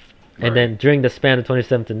 and Right. then during the span of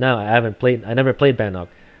 2017 now I never played Bannock.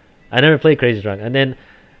 I never played Crazy Drunk, and then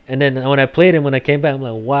when I played him when I came back, I'm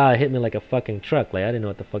like, wow, it hit me like a fucking truck. Like I didn't know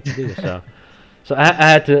what the fuck to do. So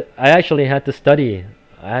I actually had to study.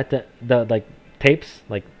 I had to the like tapes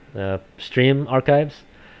like stream archives.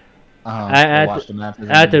 I Like had to, watch the matches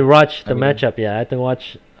I had to and watch the everything. matchup. Yeah, I had to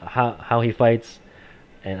watch how he fights,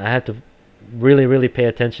 and I had to really pay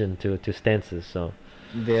attention to stances. So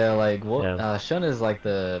Yeah, like what? yeah, Shun is like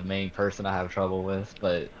the main person I have trouble with,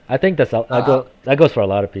 but I think I, that goes for a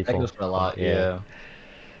lot of that people. goes for a But lot. yeah, Yeah.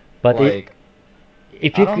 but Like I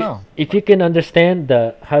don't know. if you can understand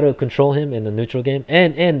the how to control him in the neutral game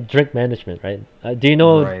and drink management, right? Do you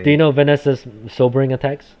Right. know Vanessa's sobering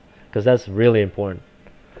attacks? Because that's really important.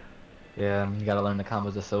 Yeah, you gotta learn the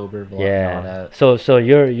combos of sober, blocking all Yeah. that. So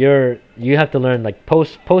you have to learn like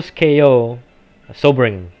post KO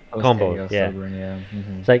sobering Post combos. KO Yeah. sobering, yeah.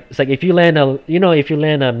 It's like if you land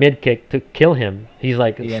a mid kick to kill him, he's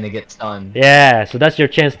like, Yeah, and it gets stunned. yeah. So that's your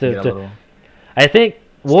chance You to, get a to little I think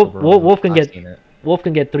sober move. Wolf can I've get seen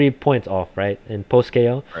it. 3 points off, right, in post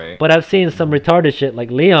KO. Right. But I've seen some Mhm. retarded shit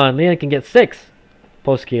like Leon. Leon can get 6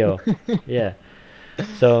 post KO. Yeah.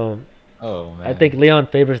 So Oh I think man. Leon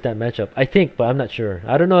favors that matchup. I think, but I'm not sure.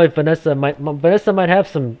 I don't know if Vanessa might have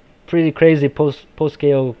some pretty crazy post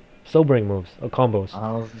KO sobering moves or combos.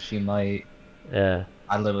 Oh, she might. Yeah.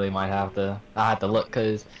 I literally might have to. I had to look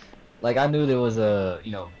because, like, I knew there was a,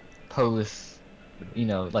 post,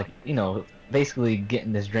 basically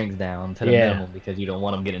getting his drinks down to the Yeah. minimum because you don't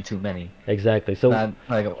want him getting too many. Exactly. And So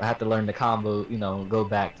I had to learn the combo, go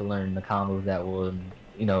back to learn the combos that would,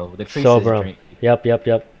 decrease his sober. drink. Yep.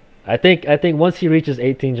 I think once he reaches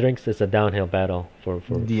 18 drinks, it's a downhill battle for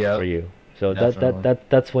Yep, you. So definitely.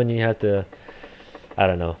 that's when you have to. I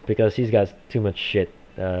don't know, because he's got too much shit.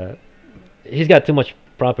 He's got too much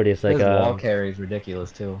properties. Like His wall carry is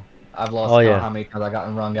ridiculous too. I've oh lost count yeah. how many times I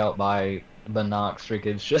gotten wrung out by Benox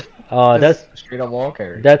freaking shit. Oh, Just straight up wall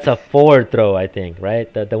carry. that's a forward throw, I think,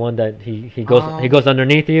 right? The one that he Um, goes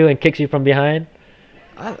underneath you and kicks you from behind.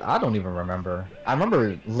 I don't even remember. I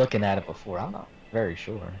remember looking at it before. I'm not very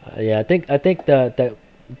sure. Yeah, I think the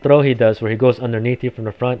throw he does where he goes underneath you from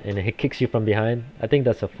the front and he kicks you from behind. I think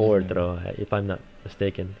that's a forward Hmm throw, if I'm not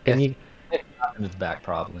mistaken. Can If you? if not in his back,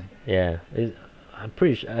 probably. Yeah, I'm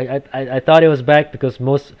pretty sure. I thought it was back because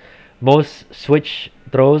most switch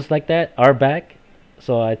throws like that are back.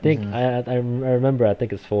 So I think Hmm I remember. I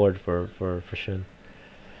think it's forward for Shun.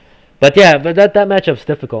 But yeah, but that matchup's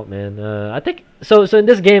difficult, man. I think so. So in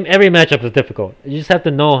this game, every matchup is difficult. You just have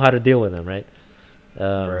to know how to deal with them, right?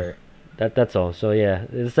 Um, Right. that's all. So yeah,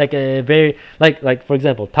 it's like a very like for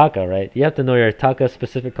example, Taka, right? You have to know your Taka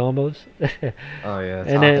specific combos. Oh yeah, And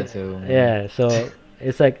Taka then too, man. yeah, so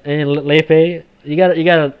it's like in Leifei, you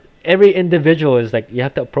gotta every individual is like you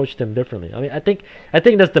have to approach them differently. I mean, I think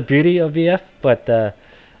that's the beauty of VF, but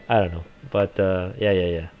I don't know. But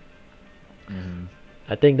yeah. Hmm.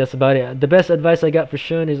 I think that's about it. The best advice I got for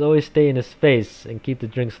Shun is always stay in his face and keep the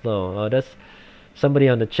drinks low. Oh, that's somebody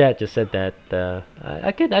on the chat just said that.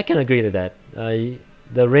 I can agree to that.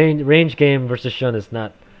 The range game versus Shun is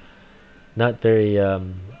not very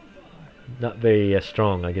not very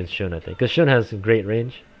strong against Shun, I think, because Shun has great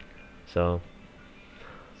range. So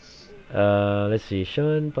let's see,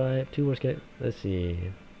 Shun by two worst game. Let's see.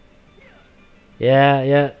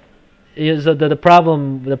 Yeah. So the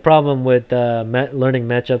problem with learning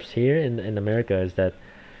matchups here in America is that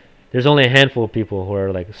there's only a handful of people who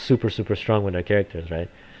are like super strong with their characters, right?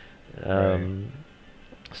 Right. Um,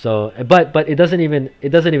 so but it doesn't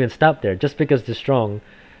even stop there. Just because they're strong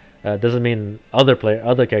doesn't mean other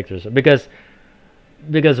characters, because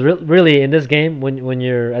really in this game, when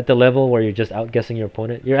you're at the level where you're just outguessing your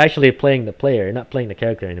opponent, you're actually playing the player. You're not playing the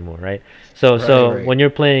character anymore, right? So Right. so Right. when you're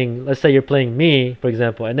playing, let's say you're playing me, for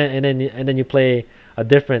example, and then you play a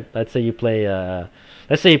different. Let's say you play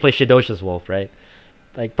Shidosha's Wolf, right?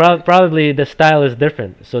 Like probably the style is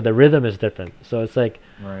different, so the rhythm is different. So it's like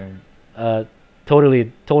Right. uh,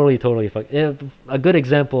 totally fuck. A good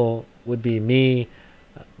example would be me,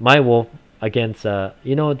 my wolf against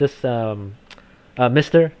this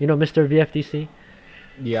Mr. VFDC.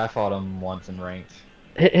 Yeah, I fought him once in ranked.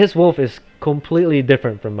 His wolf is completely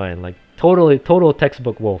different from mine, like total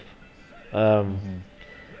textbook wolf. Um, Hmm.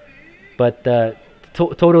 but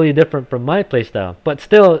totally different from my playstyle, but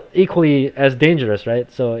still equally as dangerous,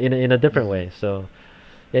 right? So in a different Hmm. way. So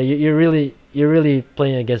yeah, you're really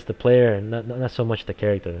playing against the player and not so much the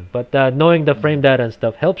character. But knowing the frame Hmm. data and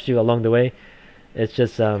stuff helps you along the way. It's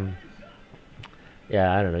just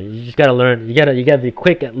yeah, I don't know. You just gotta learn. You gotta be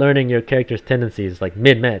quick at learning your character's tendencies, like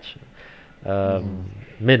mid match, Hmm.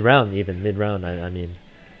 mid round, even mid round. I mean,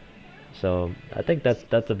 so I think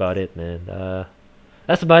that's about it, man.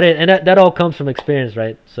 That's about it, and that all comes from experience,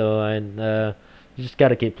 right? So and you just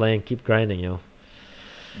gotta keep playing, keep grinding.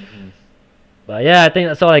 Hmm. But yeah, I think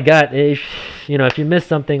that's all I got. If you missed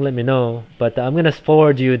something, let me know. But I'm gonna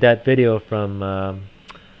forward you that video from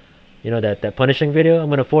that punishing video. I'm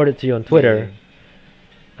gonna forward it to you on Yeah. Twitter.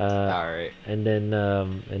 Uh, All right. and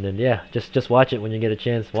then yeah, just watch it when you get a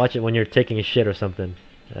chance. Watch it when you're taking a shit or something.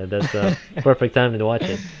 That's a perfect time to watch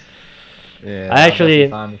it. Yeah, I I'll definitely actually,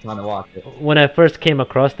 find time to watch it. when I first came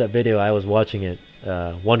across that video, I was watching it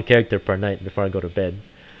one character per night before I go to bed.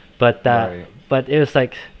 But Right. but it was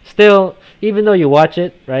like still, even though you watch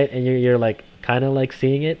it right and you're like kind of like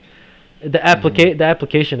seeing it, Hmm. the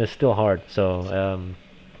application is still hard. So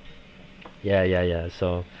yeah.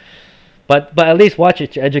 So but at least watch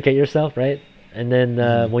it to educate yourself, right? And then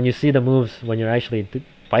Hmm. when you see the moves when you're actually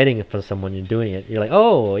fighting for someone, you're doing it. You're like,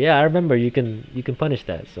 oh yeah, I remember you can punish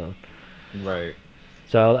that. Right.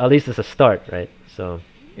 So at least it's a start, right? So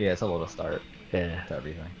Yeah, it's a little start yeah. to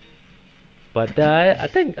everything. But I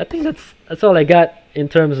think that's all I got in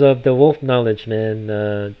terms of the wolf knowledge, man.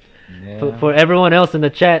 For Yeah. everyone else in the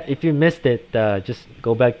chat, if you missed it, just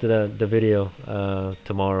go back to the video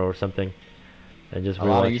tomorrow or something and just A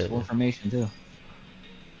lot of rewatch it. useful information too.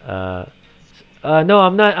 Uh, no,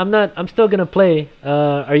 I'm not. I'm not. I'm still gonna play.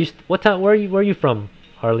 Are you? What time? Where are you from,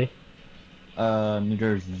 Harley? New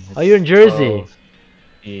Jersey. Oh, you're in It's Jersey. 12.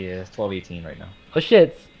 Yeah, it's 12:18 right now. Oh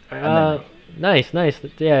shit. At midnight. Nice.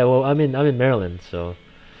 Yeah. Well, I'm in Maryland, so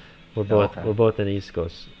we're Oh, both okay. we're both in the East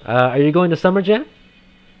Coast. Are you going to Summer Jam?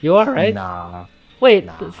 You are, right? Nah, Wait,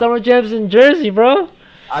 the nah. Summer Jam's in Jersey, bro.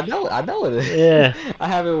 I know it is. Yeah. I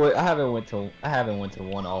haven't went to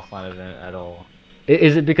one offline event at all.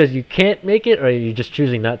 Is it because you can't make it, or are you just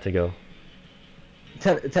choosing not to go?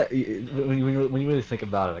 When you really think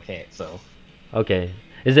about it, I can't. So Okay.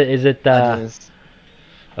 Is it I just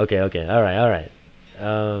okay. All right.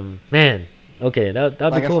 Man. Okay, that'd be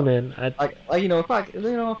like if cool, man. if I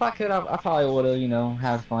could, I probably would have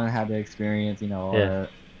have fun, have the experience, all Yeah.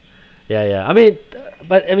 that. Yeah. I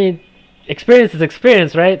mean, experience is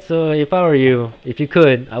experience, right? So if I were you, if you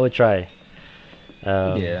could, I would try.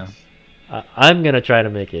 Um, Yeah. I'm gonna try to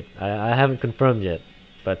make it. I haven't confirmed yet,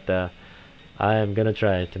 but I am gonna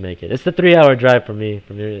try to make it. It's the 3-hour drive from me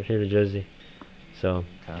from here to Jersey. So,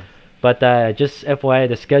 Okay. but just FYI,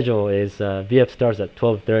 the schedule is VF starts at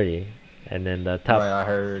 12:30, and then the top Right. I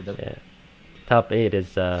heard that. yeah, top 8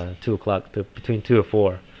 is 2 o'clock to between 2 or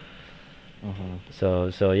 4.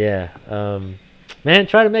 So yeah, man,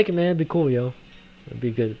 try to make it, man. It'd be cool, yo. It'd be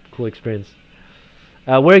a good, cool experience.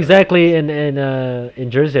 Where exactly in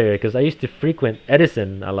Jersey area? Because I used to frequent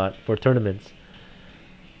Edison a lot for tournaments.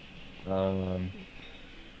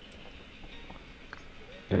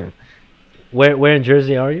 Where in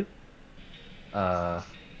Jersey are you?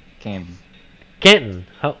 Camden. Canton.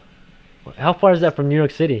 How far is that from New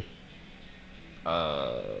York City?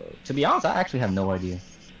 To be honest, I actually have no idea.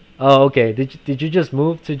 Oh, okay. Did you just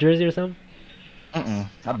move to Jersey or something?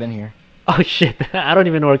 I've been here. Oh shit! I don't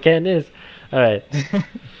even know where Canton is. All right.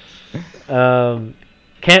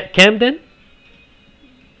 Camden?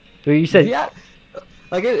 You said Yeah.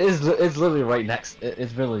 Like it's literally right next.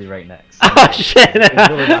 It's literally right next. Oh shit! It's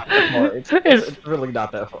really not that far. It's really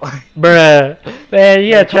not that far. Bruh, man,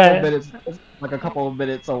 you gotta try. It's like a couple of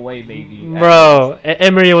minutes away, maybe. Bro,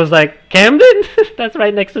 Emery was like, Camden? That's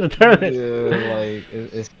right next to the tournament. Yeah, like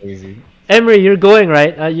it's crazy. Emery, you're going,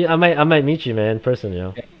 right? I might meet you, man, in person, you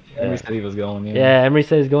know. Emery said he was going. Yeah, Emery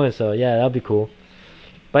said he's going, so yeah, that'll be cool.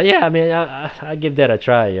 But yeah, I mean, I give that a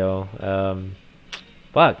try, yo.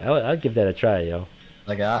 Fuck, I'll give that a try, yo.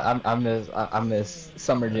 Like I missed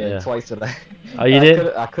Summer Jam twice today. Oh, you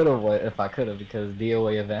did? I could have went if I could have because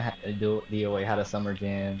DOA event DOA had a Summer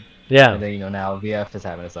Jam. Yeah. And then now VF is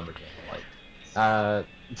having a Summer Jam. Like,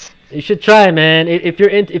 you should try, man. If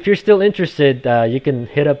you're still interested, you can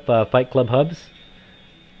hit up Fight Club Hubs,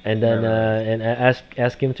 and then and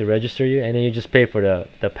ask him to register you, and then you just pay for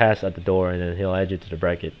the pass at the door, and then he'll add you to the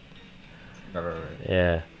bracket.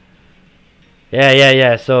 Right.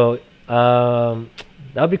 Yeah. So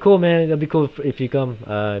that'll be cool, man. That'll be cool if you come.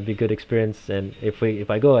 It'd be a good experience, and if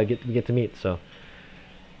I go, we get to meet. So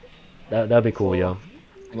that'll be cool, yo.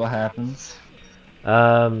 What happens?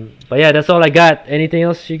 But yeah, that's all I got. Anything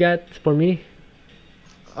else you got for me?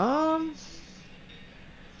 Oh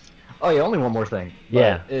yeah, only one more thing.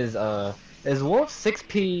 Yeah. Is Wolf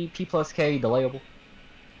 6P P plus K delayable?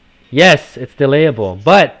 Yes, it's delayable,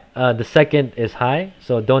 but the second is high,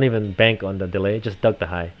 so don't even bank on the delay. Just duck the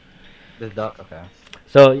high. Just duck, okay.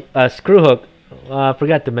 So screw hook. I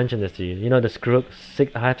forgot to mention this to you. You know the screw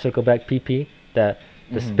hook, half circle back PP, the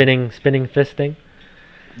spinning fist thing.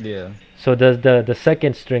 Yeah. So the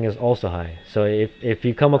second string is also high. So if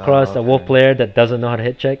you come across a Wolf player that doesn't know how to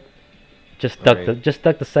hit check, just duck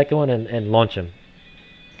the second one and launch him.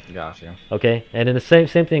 Gotcha. Okay, and then the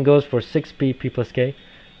same thing goes for 6P P plus K.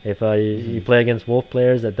 If you play against Wolf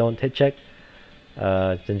players that don't hit check,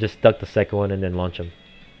 then just duck the second one and then launch him.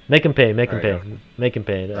 Make him pay. Make him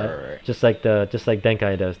pay. Just like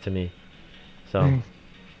Denkai does to me. So,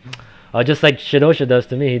 just like Shidosha does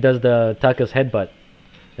to me. He does the Taka's headbutt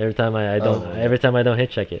every time I don't hit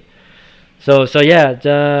check it. So yeah,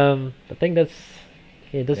 I think that's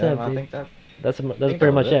that's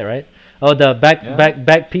pretty much it, right? Oh, the back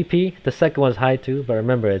PP. The second one's high too, but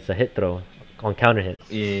remember it's a hit throw on counter hit.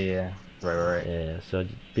 Yeah. Right. Yeah. So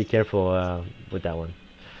be careful with that one.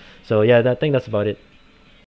 So yeah, I think that's about it.